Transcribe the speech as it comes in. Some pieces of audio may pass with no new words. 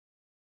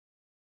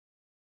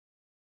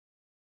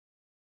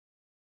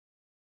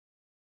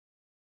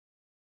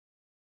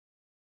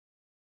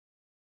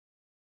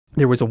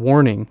there was a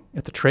warning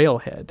at the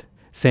trailhead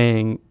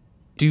saying,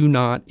 "Do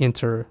not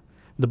enter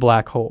the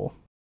black hole."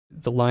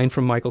 The line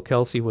from Michael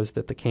Kelsey was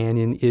that the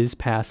canyon is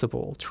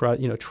passable.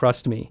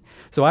 Trust me.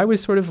 So I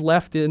was sort of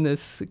left in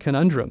this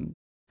conundrum.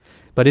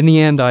 But in the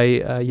end,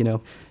 I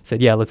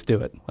said, "Yeah, let's do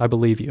it. I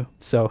believe you."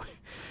 So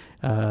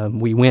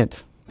we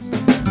went.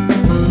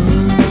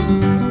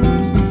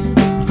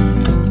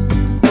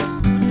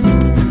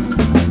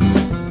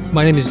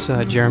 My name is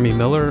Jeremy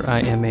Miller.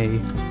 I am a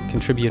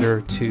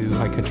contributor to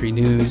High Country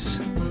News.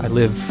 I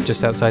live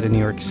just outside of New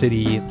York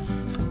City.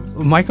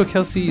 Michael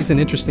Kelsey is an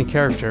interesting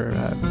character.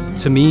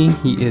 To me,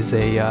 he is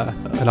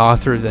an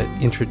author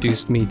that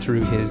introduced me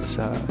through his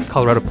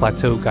Colorado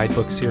Plateau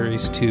guidebook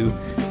series to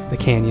the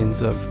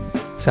canyons of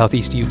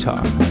southeast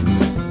Utah.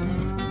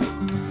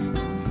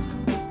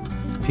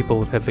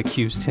 People have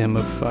accused him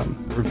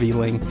of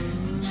revealing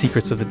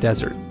secrets of the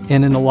desert.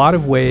 And in a lot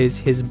of ways,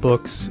 his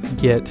books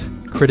get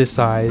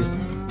criticized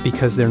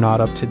because they're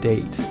not up to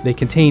date. They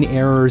contain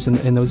errors,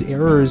 and those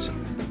errors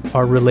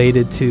are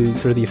related to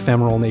sort of the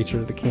ephemeral nature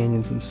of the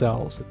canyons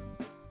themselves.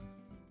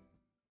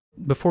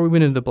 Before we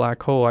went into the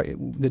black hole,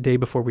 the day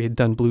before we had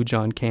done Blue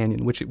John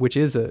Canyon, which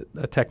is a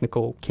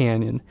technical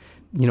canyon,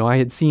 I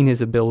had seen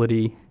his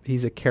ability.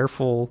 He's a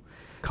careful,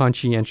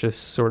 conscientious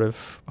sort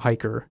of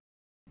hiker.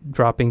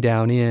 Dropping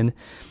down in,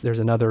 there's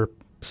another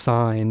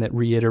sign that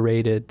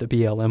reiterated the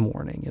BLM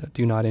warning,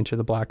 do not enter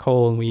the black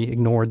hole, and we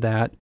ignored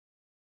that.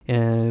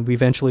 And we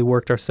eventually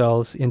worked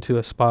ourselves into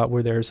a spot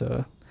where there's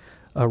a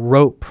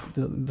rope.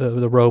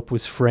 The rope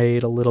was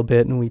frayed a little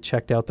bit, and we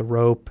checked out the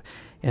rope,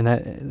 and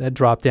that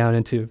dropped down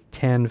into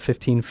 10,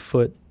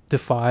 15-foot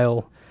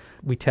defile.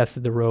 We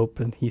tested the rope,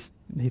 and he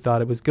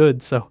thought it was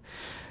good, so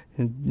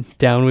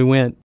down we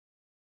went.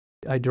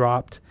 I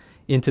dropped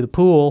into the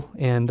pool,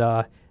 and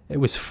it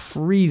was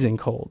freezing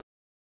cold.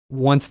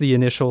 Once the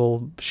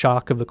initial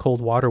shock of the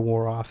cold water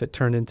wore off, it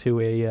turned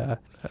into a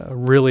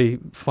really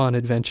fun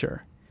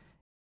adventure.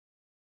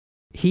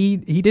 He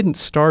didn't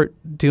start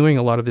doing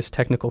a lot of this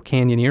technical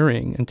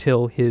canyoneering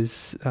until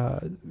his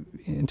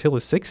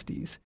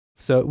 60s.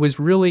 So it was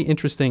really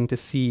interesting to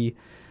see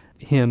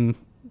him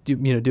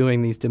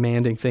doing these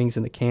demanding things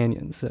in the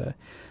canyons.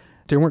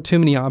 There weren't too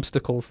many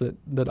obstacles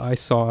that I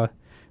saw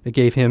that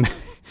gave him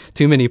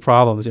too many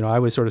problems. I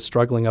was sort of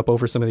struggling up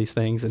over some of these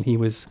things, and he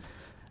was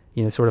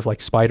sort of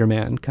like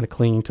Spider-Man, kind of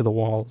clinging to the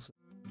walls.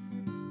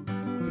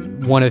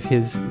 One of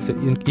his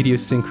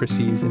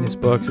idiosyncrasies in his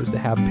books is to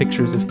have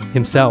pictures of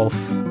himself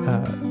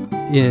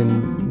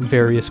in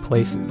various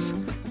places.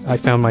 I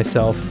found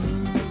myself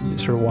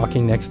sort of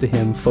walking next to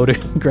him,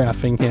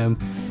 photographing him,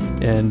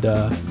 and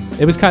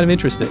it was kind of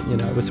interesting.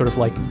 It was sort of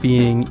like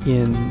being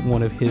in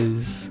one of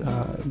his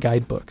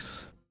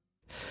guidebooks.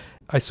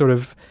 I sort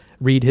of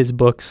read his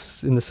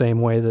books in the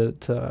same way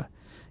that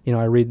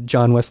I read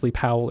John Wesley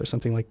Powell or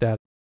something like that.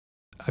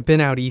 I've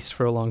been out east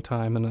for a long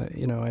time,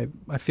 and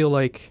I feel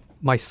like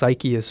my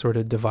psyche is sort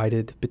of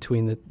divided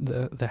between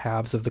the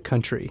halves of the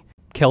country.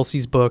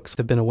 Kelsey's books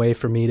have been a way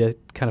for me to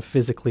kind of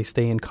physically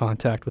stay in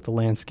contact with the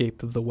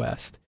landscape of the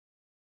West.